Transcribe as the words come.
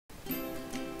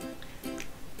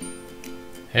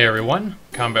Hey everyone,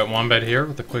 Combat Wombat here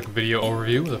with a quick video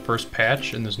overview of the first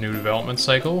patch in this new development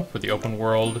cycle for the open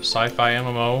world sci-fi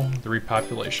MMO, the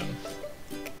Repopulation.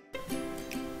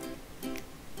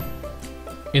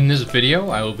 In this video,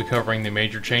 I will be covering the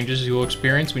major changes you will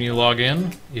experience when you log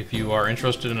in. If you are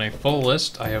interested in a full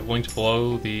list, I have linked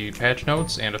below the patch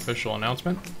notes and official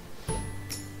announcement.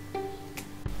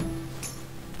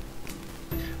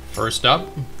 First up,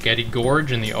 Getty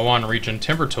Gorge in the Oan region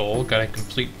Timber Toll got a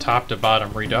complete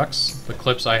top-to-bottom redux. The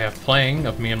clips I have playing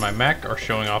of me and my mech are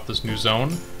showing off this new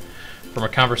zone. From a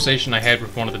conversation I had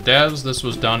with one of the devs, this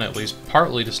was done at least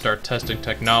partly to start testing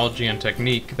technology and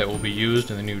technique that will be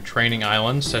used in the new training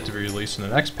island set to be released in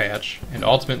the next patch, and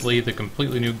ultimately the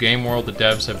completely new game world the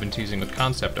devs have been teasing with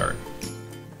concept art.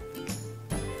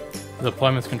 The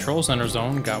Plymouth Control Center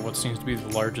zone got what seems to be the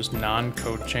largest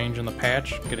non-code change in the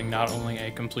patch, getting not only a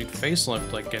complete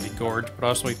facelift like Getty Gorge, but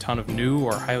also a ton of new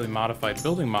or highly modified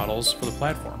building models for the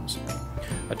platforms.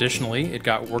 Additionally, it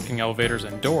got working elevators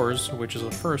and doors, which is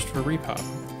a first for Repop.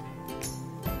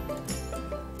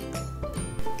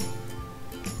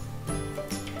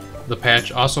 The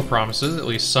patch also promises at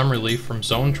least some relief from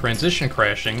zone transition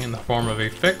crashing in the form of a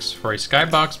fix for a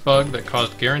skybox bug that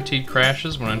caused guaranteed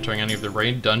crashes when entering any of the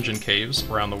raid dungeon caves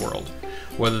around the world.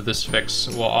 Whether this fix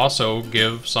will also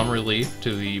give some relief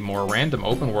to the more random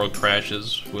open world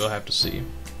crashes, we'll have to see.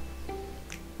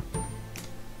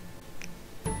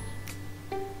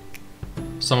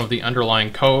 Some of the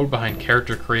underlying code behind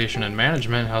character creation and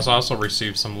management has also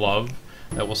received some love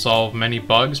that will solve many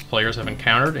bugs players have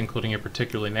encountered, including a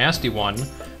particularly nasty one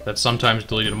that sometimes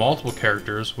deleted multiple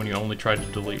characters when you only tried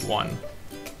to delete one.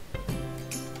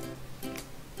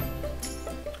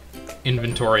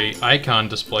 Inventory icon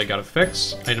display got a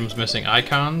fix. Items missing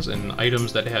icons and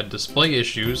items that had display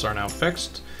issues are now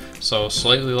fixed, so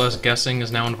slightly less guessing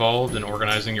is now involved in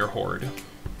organizing your horde.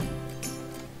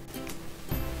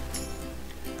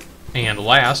 And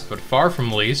last, but far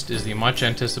from least, is the much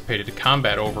anticipated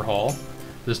combat overhaul.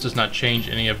 This does not change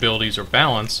any abilities or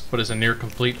balance, but is a near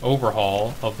complete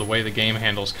overhaul of the way the game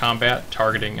handles combat,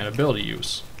 targeting, and ability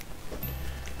use.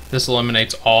 This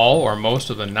eliminates all or most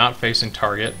of the not facing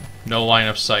target, no line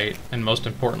of sight, and most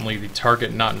importantly the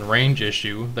target not in range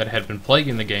issue that had been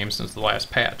plaguing the game since the last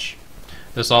patch.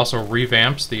 This also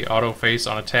revamps the auto face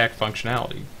on attack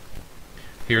functionality.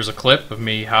 Here's a clip of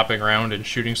me hopping around and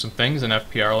shooting some things in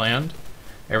FPR land.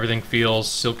 Everything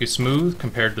feels silky smooth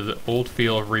compared to the old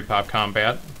feel of Repop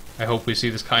combat. I hope we see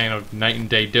this kind of night and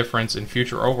day difference in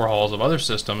future overhauls of other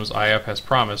systems IF has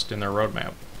promised in their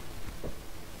roadmap.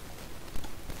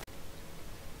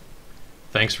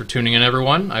 Thanks for tuning in,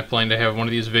 everyone. I plan to have one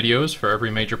of these videos for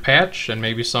every major patch, and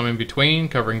maybe some in between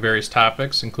covering various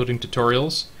topics, including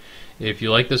tutorials. If you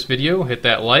like this video, hit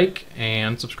that like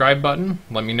and subscribe button.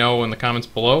 Let me know in the comments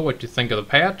below what you think of the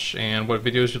patch and what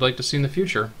videos you'd like to see in the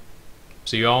future.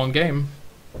 See you all in game.